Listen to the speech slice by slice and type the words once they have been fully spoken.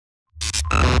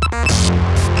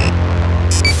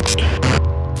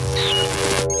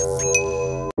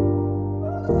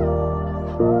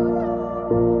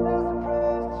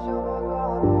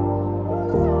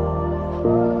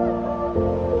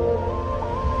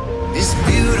It's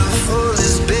beautiful,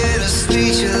 it's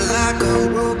bittersweet. You're like a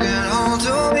broken home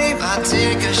to me. I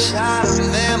take a shot of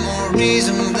memories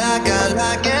and black out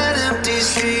like an empty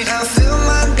street. I fill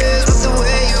my days with the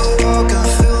way you walk. I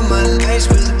fill my nights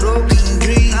with broken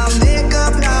dreams. I make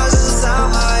up lies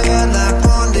inside my head like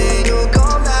one day you'll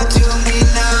come back to me.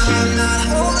 Now I'm not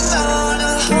holding on,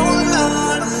 not holding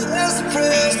on. I'm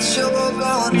desperate that you're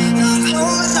gone. Not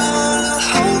holding on, not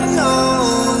holding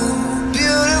on.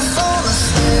 Beautiful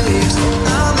mistakes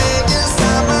I make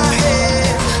inside my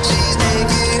head. She's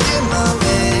naked in my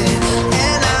bed,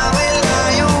 and I will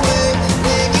lie awake,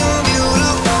 making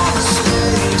beautiful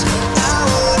mistakes. I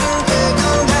wouldn't take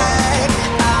them back.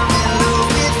 I'm in love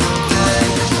with the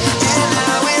fact, and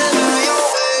I will lie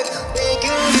awake,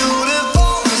 making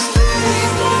beautiful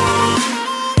mistakes.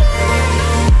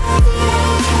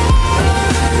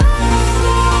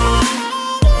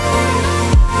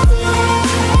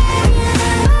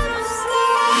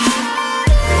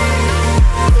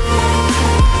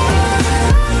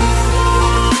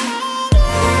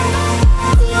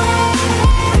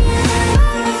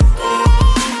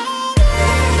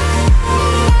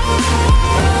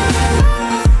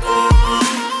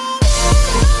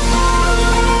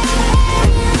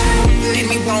 Did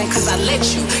me wrong cause I let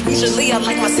you. Usually I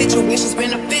like my situations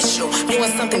beneficial.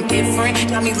 Doing something different,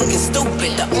 got me looking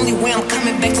stupid. The only way I'm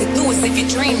coming back to you is if you're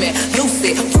dreaming.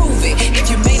 Lucid, prove it. If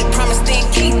you made a promise, then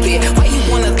keep it. Why you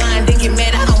wanna lie and then get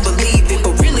mad? I don't believe it.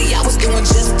 But really, I was doing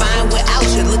just fine without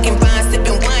you. Looking fine,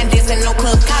 sipping wine, dancing no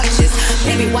club couches.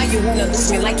 Baby, why you wanna lose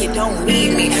me like you don't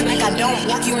need me? Like I don't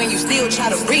block you and you still try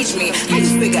to reach me. How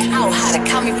you figure out how to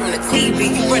call me from the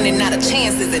TV? You running out of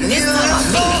chances and this time I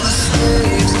mean it.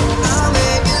 Mistakes I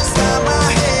make inside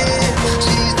my head.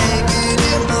 She's naked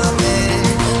in my bed,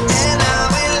 and I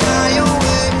will lie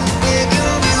awake,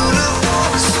 making beautiful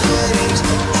mistakes.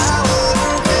 I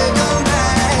wouldn't take them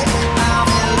back. I'm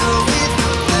in love with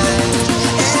the fact,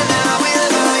 and I will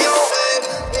lie awake,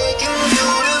 making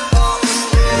beautiful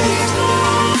mistakes.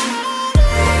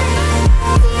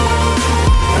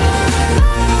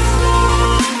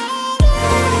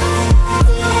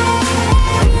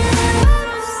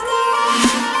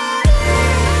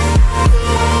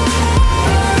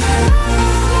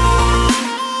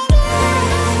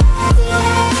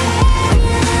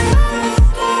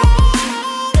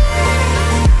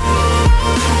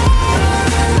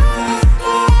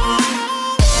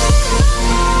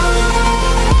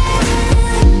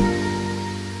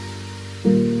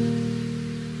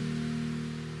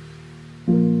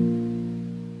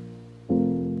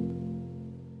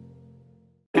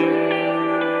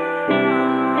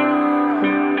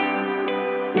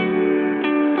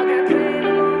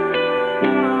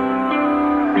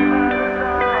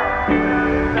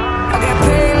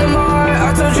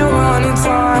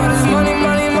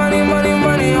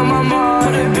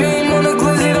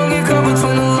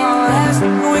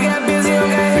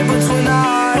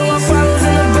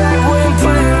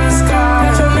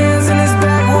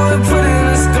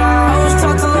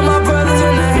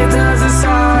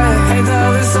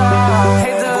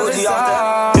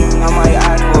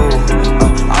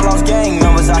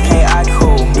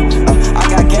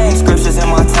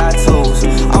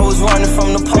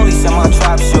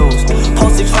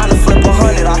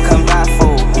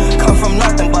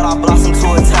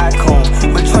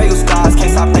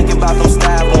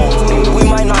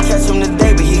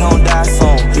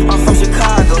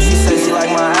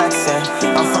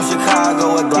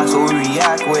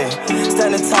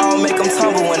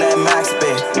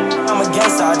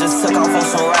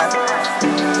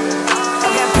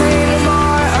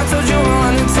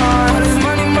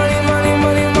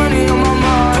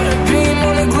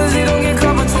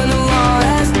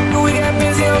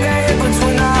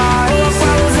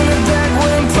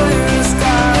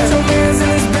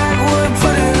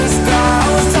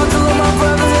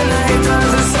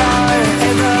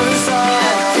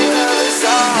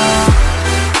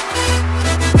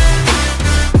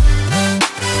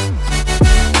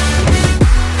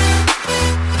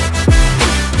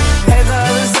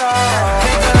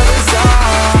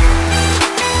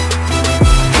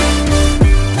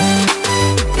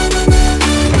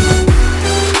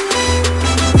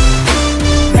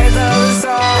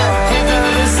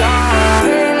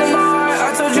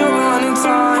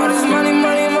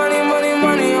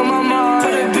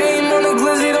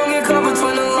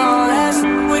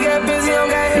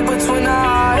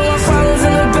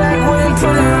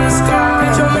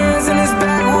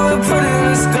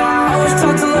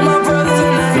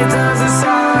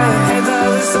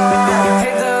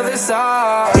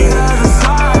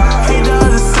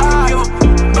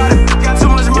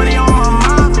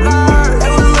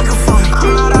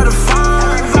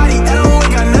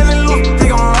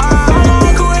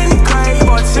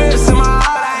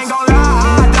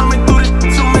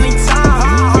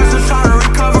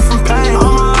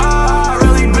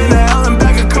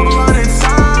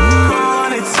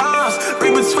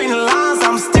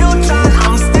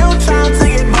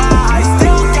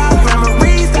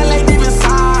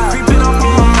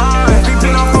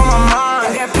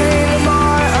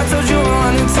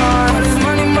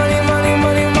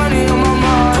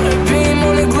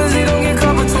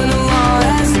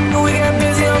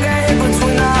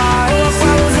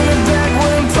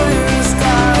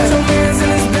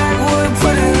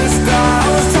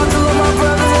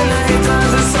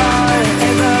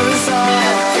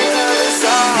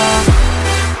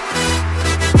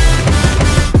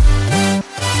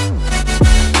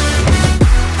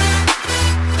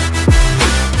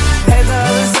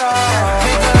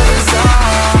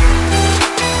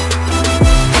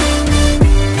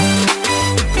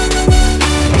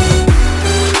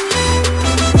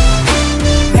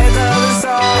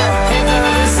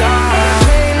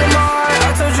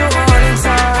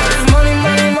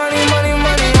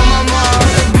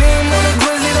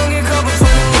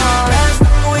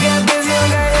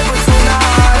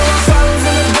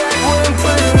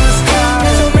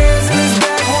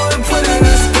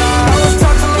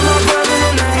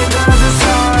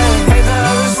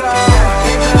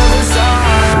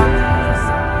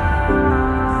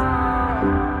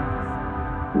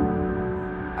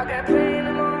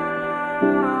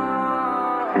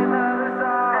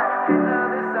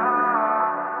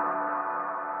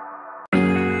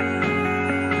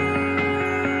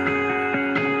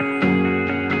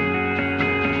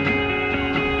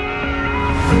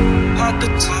 at the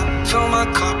top, fill my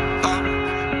cup up,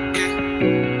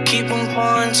 yeah. Keep on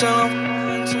pouring till I'm,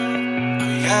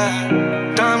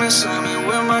 yeah. Diamond slamming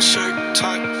with my shirt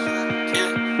tucked,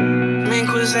 yeah.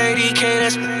 Mink was 80K,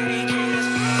 that's, yeah.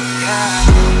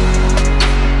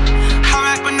 I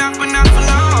rap enough for